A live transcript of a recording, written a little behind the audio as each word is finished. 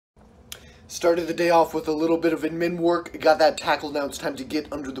Started the day off with a little bit of admin work. Got that tackle. Now it's time to get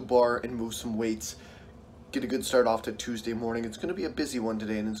under the bar and move some weights. Get a good start off to Tuesday morning. It's going to be a busy one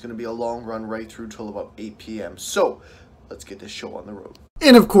today, and it's going to be a long run right through till about 8 p.m. So let's get this show on the road.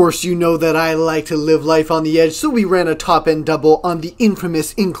 And of course, you know that I like to live life on the edge, so we ran a top-end double on the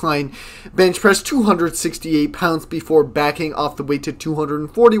infamous incline bench press, 268 pounds before backing off the weight to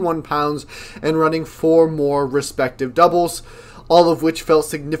 241 pounds and running 4 more respective doubles, all of which felt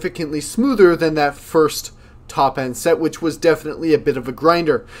significantly smoother than that first top-end set, which was definitely a bit of a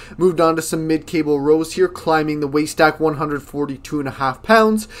grinder. Moved on to some mid-cable rows here, climbing the weight stack 142.5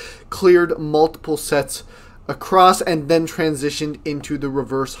 pounds, cleared multiple sets across, and then transitioned into the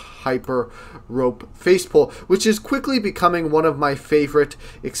reverse hyper rope face pull, which is quickly becoming one of my favorite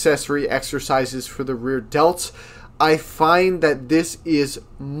accessory exercises for the rear delts. I find that this is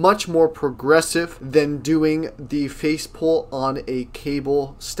much more progressive than doing the face pull on a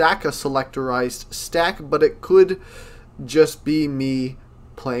cable stack, a selectorized stack, but it could just be me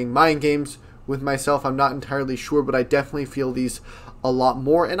playing mind games with myself. I'm not entirely sure, but I definitely feel these a lot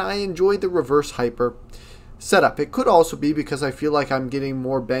more, and I enjoy the reverse hyper setup. It could also be because I feel like I'm getting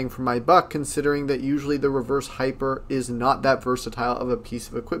more bang for my buck, considering that usually the reverse hyper is not that versatile of a piece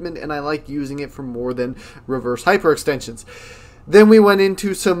of equipment, and I like using it for more than reverse hyper extensions. Then we went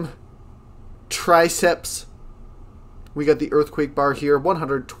into some triceps. We got the earthquake bar here,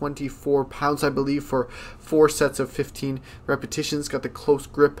 124 pounds, I believe, for 4 sets of 15 repetitions. Got the close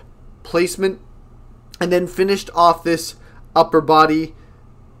grip placement, and then finished off this upper body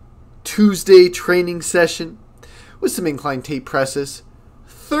Tuesday training session with some incline tape presses,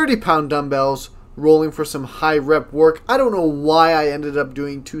 30-pound dumbbells, rolling for some high rep work. I don't know why I ended up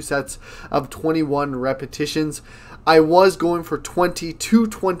doing 2 sets of 21 repetitions. I was going for 20 to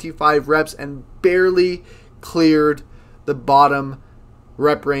 25 reps and barely cleared the bottom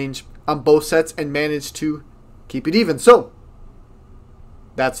rep range on both sets and managed to keep it even. So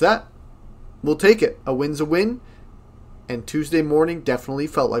that's that. We'll take it. A win's a win, and Tuesday morning definitely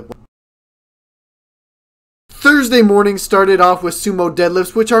felt like one. Thursday morning started off with sumo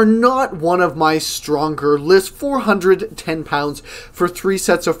deadlifts, which are not one of my stronger lifts. 410 pounds for 3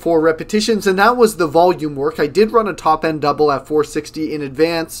 sets of 4 repetitions, and that was the volume work. I did run a top-end double at 460 in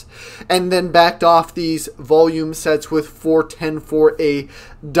advance, and then backed off these volume sets with 410 for a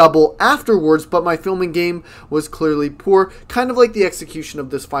double afterwards, but my filming game was clearly poor, kind of like the execution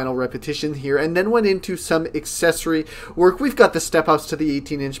of this final repetition here, and then went into some accessory work. We've got the step-ups to the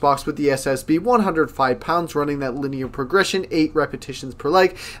 18-inch box with the SSB, 105 pounds, running that linear progression, 8 repetitions per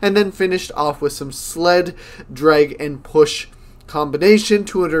leg, and then finished off with some sled, drag, and push combination,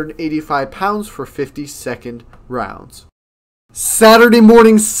 285 pounds for 50-second rounds. Saturday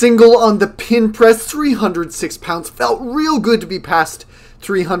morning single on the pin press, 306 pounds. Felt real good to be past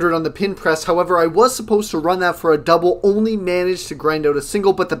 300 on the pin press. However, I was supposed to run that for a double, only managed to grind out a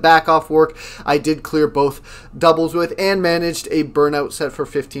single, but the back off work I did clear both doubles with, and managed a burnout set for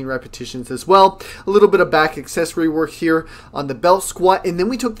 15 repetitions as well. A little bit of back accessory work here on the belt squat, and then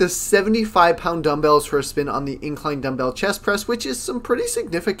we took the 75-pound dumbbells for a spin on the incline dumbbell chest press, which is some pretty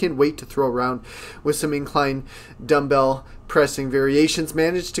significant weight to throw around with some incline dumbbell pressing variations.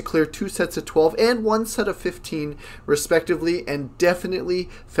 Managed to clear 2 sets of 12 and 1 set of 15 respectively, and definitely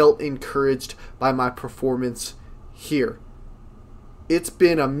felt encouraged by my performance here. It's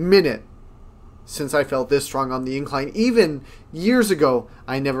been a minute since I felt this strong on the incline. Even years ago,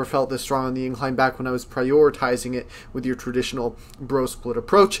 I never felt this strong on the incline, back when I was prioritizing it with your traditional bro split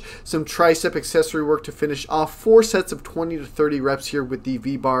approach. Some tricep accessory work to finish off, 4 sets of 20 to 30 reps here with the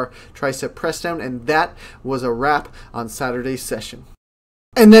V-bar tricep press down, and that was a wrap on Saturday's session.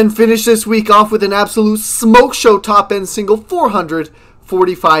 And then finish this week off with an absolute smoke show top end single,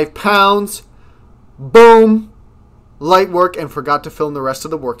 445 pounds. Boom. Light work, and forgot to film the rest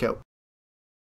of the workout.